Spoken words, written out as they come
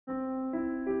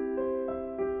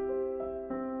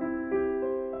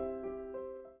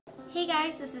Hey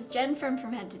guys, this is Jen from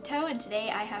Head to Toe, and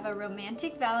today I have a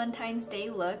romantic Valentine's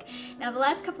Day look. Now the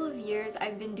last couple of years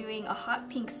I've been doing a hot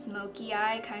pink smoky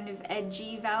eye, kind of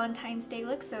edgy Valentine's Day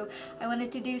look, so I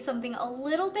wanted to do something a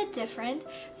little bit different.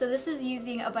 So this is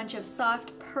using a bunch of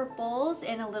soft purples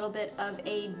and a little bit of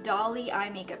a dolly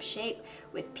eye makeup shape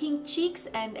with pink cheeks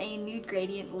and a nude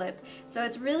gradient lip. So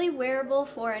it's really wearable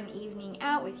for an evening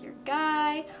out with your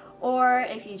guy, or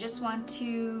if you just want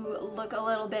to look a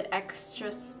little bit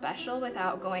extra special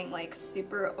without going like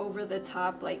super over the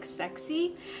top, like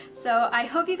sexy. So I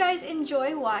hope you guys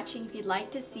enjoy watching. If you'd like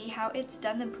to see how it's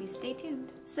done, then please stay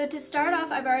tuned. So to start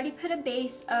off, I've already put a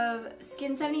base of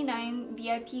Skin 79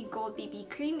 VIP Gold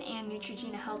BB Cream and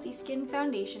Neutrogena Healthy Skin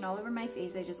Foundation all over my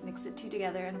face. I just mixed the two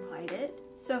together and applied it.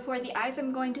 So for the eyes,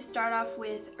 I'm going to start off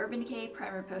with Urban Decay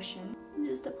Primer Potion. I'm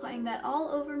just applying that all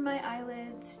over my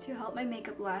eyelids to help my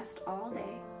makeup last all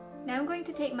day. Now I'm going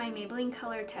to take my Maybelline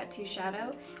Color Tattoo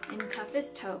Shadow in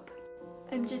Toughest Taupe.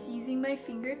 I'm just using my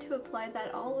finger to apply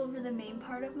that all over the main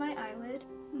part of my eyelid.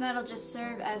 And that'll just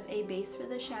serve as a base for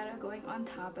the shadow going on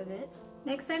top of it.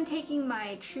 Next, I'm taking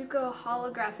my Trucco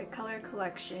Holographic Color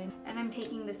Collection, and I'm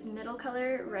taking this middle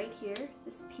color right here,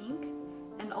 this pink,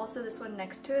 and also this one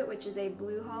next to it, which is a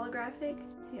blue holographic.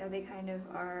 See how they kind of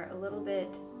are a little bit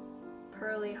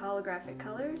pearly holographic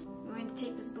colors. I'm going to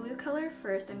take this blue color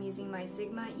first. I'm using my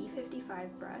Sigma E55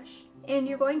 brush. And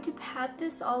you're going to pat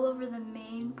this all over the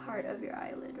main part of your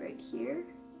eyelid right here.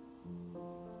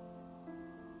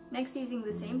 Next, using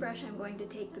the same brush, I'm going to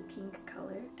take the pink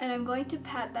color, and I'm going to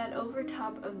pat that over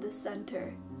top of the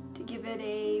center to give it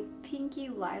a pinky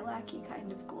lilac-y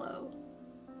kind of glow.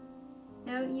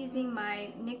 Now using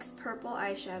my NYX Purple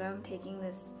eyeshadow, I'm taking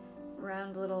this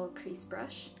round little crease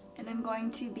brush, and I'm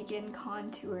going to begin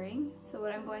contouring. So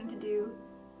what I'm going to do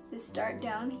is start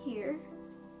down here,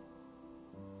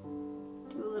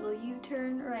 do a little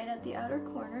U-turn right at the outer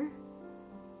corner,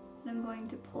 and I'm going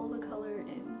to pull the color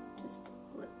in just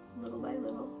little by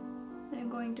little. And I'm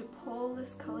going to pull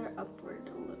this color upward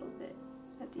a little bit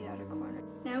at the outer corner.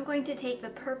 Now I'm going to take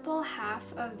the purple half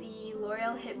of the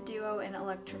L'Oreal Hip Duo in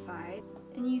Electrified,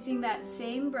 and using that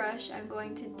same brush, I'm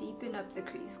going to deepen up the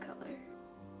crease color.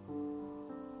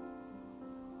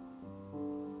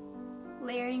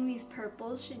 Layering these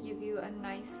purples should give you a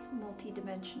nice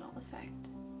multi-dimensional effect.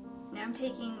 Now I'm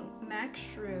taking MAC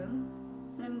Shroom,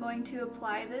 and I'm going to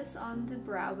apply this on the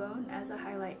brow bone as a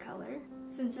highlight color.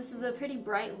 Since this is a pretty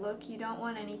bright look, you don't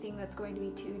want anything that's going to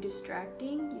be too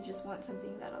distracting. You just want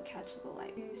something that'll catch the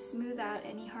light to smooth out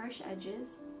any harsh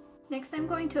edges. Next, I'm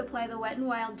going to apply the Wet n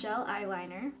Wild Gel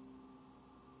Eyeliner.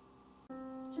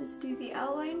 Just do the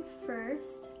outline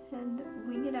first and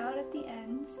wing it out at the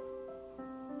ends.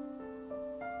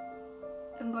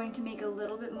 I'm going to make a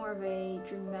little bit more of a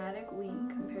dramatic wing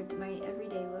compared to my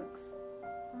everyday looks.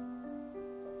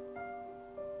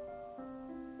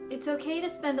 It's okay to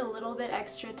spend a little bit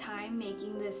extra time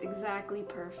making this exactly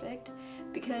perfect,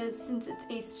 because since it's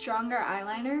a stronger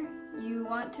eyeliner, you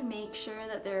want to make sure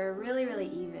that they're really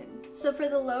even. So for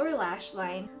the lower lash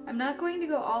line, I'm not going to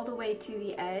go all the way to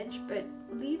the edge, but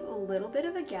leave a little bit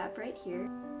of a gap right here.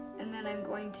 And then I'm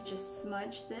going to just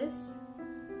smudge this,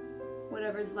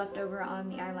 whatever's left over on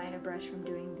the eyeliner brush from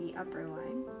doing the upper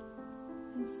line,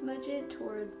 and smudge it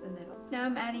toward the middle. Now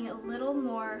I'm adding a little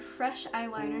more fresh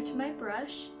eyeliner to my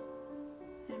brush.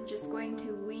 I'm just going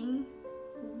to wing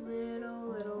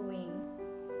little wing.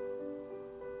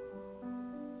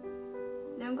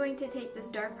 Now I'm going to take this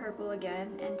dark purple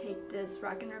again and take this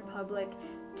Rockin' Republic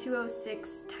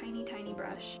 206 tiny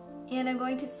brush. And I'm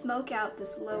going to smoke out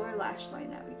this lower lash line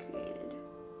that we created.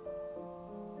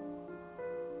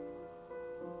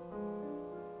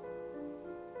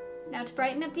 Now to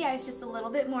brighten up the eyes just a little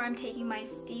bit more, I'm taking my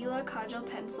Stila Kajal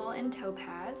pencil in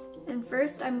Topaz. And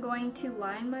first I'm going to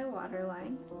line my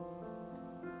waterline.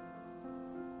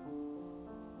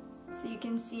 So you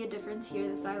can see a difference here.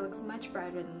 This eye looks much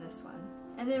brighter than this one.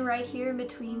 And then right here in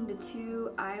between the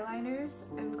two eyeliners,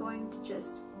 I'm going to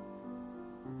just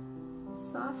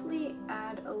softly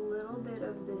add a little bit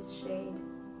of this shade,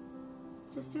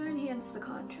 just to enhance the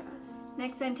contrast.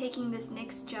 Next, I'm taking this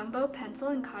NYX Jumbo pencil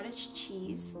in Cottage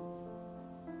Cheese.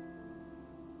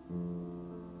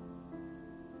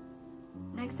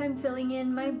 Next, I'm filling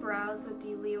in my brows with the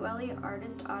Lioele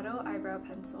Artist Auto Eyebrow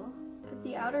Pencil. At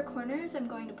the outer corners, I'm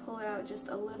going to pull it out just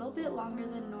a little bit longer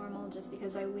than normal, just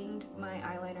because I winged my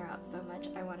eyeliner out so much.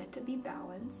 I want it to be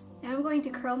balanced. Now I'm going to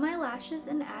curl my lashes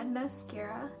and add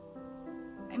mascara.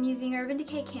 I'm using Urban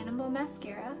Decay Cannonball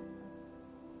mascara.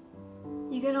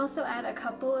 You can also add a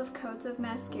couple of coats of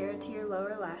mascara to your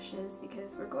lower lashes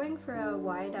because we're going for a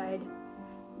wide-eyed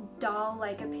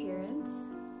doll-like appearance.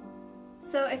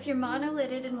 So if you're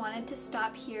monolidded and wanted to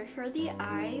stop here for the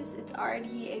eyes, it's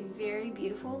already a very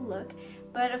beautiful look.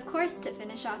 But of course, to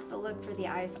finish off the look for the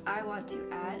eyes, I want to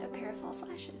add a pair of false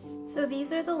lashes. So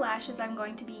these are the lashes I'm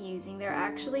going to be using. They're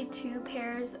actually 2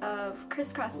 pairs of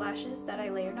crisscross lashes that I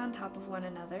layered on top of one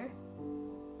another.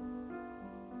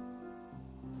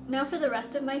 Now for the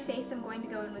rest of my face, I'm going to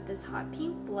go in with this hot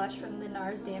pink blush from the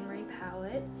NARS Danmari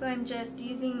palette. So I'm just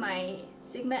using my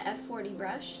Sigma F40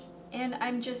 brush, and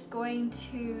I'm just going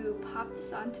to pop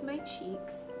this onto my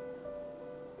cheeks.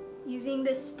 Using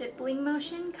this stippling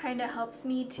motion kind of helps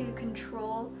me to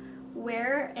control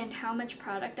where and how much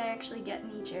product I actually get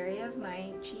in each area of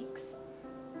my cheeks.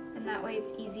 And that way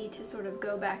it's easy to sort of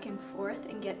go back and forth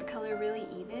and get the color really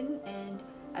even and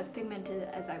as pigmented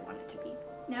as I want it to be.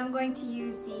 Now I'm going to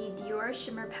use the Dior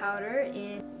Shimmer Powder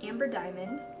in Amber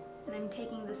Diamond, and I'm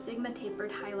taking the Sigma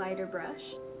Tapered Highlighter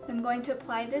brush. I'm going to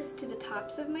apply this to the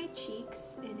tops of my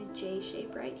cheeks in a J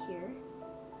shape right here.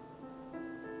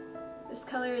 This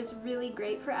color is really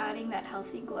great for adding that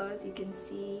healthy glow. As you can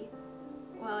see,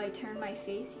 while I turn my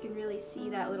face, you can really see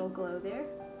that little glow there.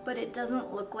 But it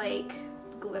doesn't look like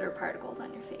glitter particles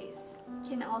on your face. You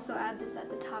can also add this at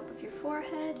the top of your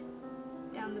forehead,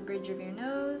 down the bridge of your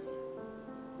nose,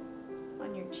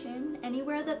 on your chin.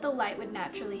 Anywhere that the light would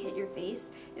naturally hit your face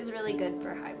is really good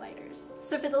for highlighters.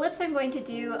 So for the lips, I'm going to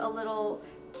do a little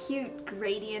cute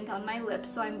gradient on my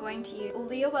lips, so I'm going to use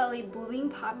Lioele Blooming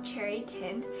Pop Cherry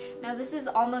Tint. Now this is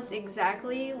almost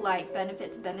exactly like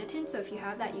Benefit's Benetint, so if you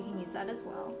have that, you can use that as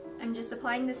well. I'm just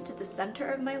applying this to the center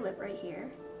of my lip right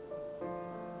here.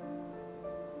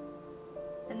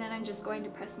 And then I'm just going to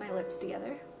press my lips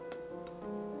together.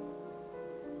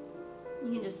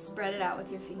 You can just spread it out with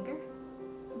your finger.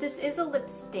 This is a lip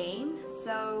stain,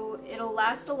 so it'll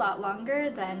last a lot longer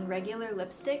than regular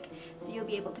lipstick, so you'll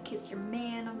be able to kiss your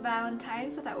man on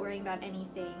Valentine's without worrying about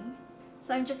anything.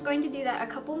 So I'm just going to do that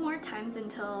a couple more times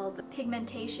until the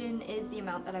pigmentation is the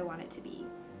amount that I want it to be.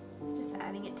 Just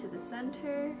adding it to the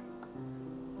center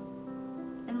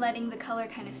and letting the color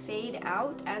kind of fade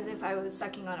out as if I was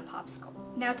sucking on a popsicle.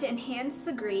 Now to enhance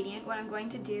the gradient, what I'm going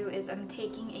to do is I'm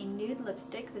taking a nude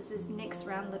lipstick. This is NYX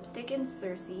Round Lipstick in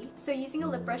Circe. So using a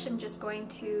lip brush, I'm just going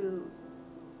to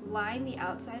line the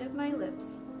outside of my lips.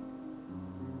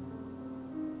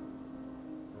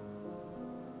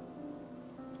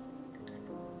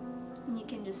 And you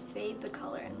can just fade the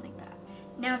color in like that.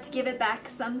 Now to give it back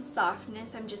some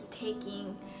softness, I'm just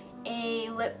taking a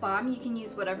lip balm. You can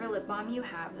use whatever lip balm you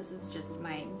have. This is just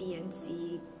my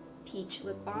B&C Peach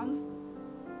lip balm.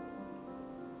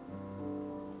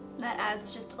 That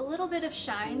adds just a little bit of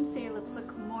shine so your lips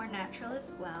look more natural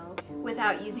as well,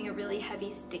 without using a really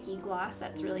heavy sticky gloss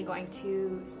that's really going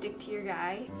to stick to your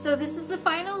eye. So this is the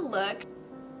final look.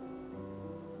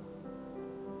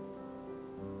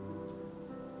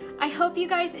 I hope you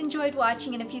guys enjoyed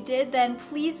watching, and if you did, then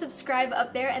please subscribe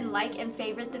up there and like and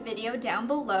favorite the video down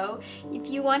below. If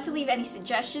you want to leave any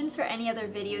suggestions for any other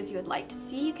videos you would like to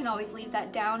see, you can always leave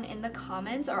that down in the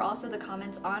comments, or also the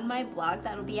comments on my blog.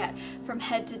 That'll be at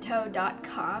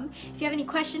fromheadtotoe.com. If you have any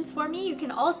questions for me, you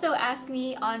can also ask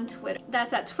me on Twitter.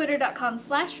 That's at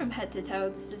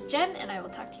twitter.com/fromheadtotoe. This is Jen, and I will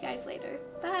talk to you guys later.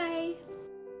 Bye!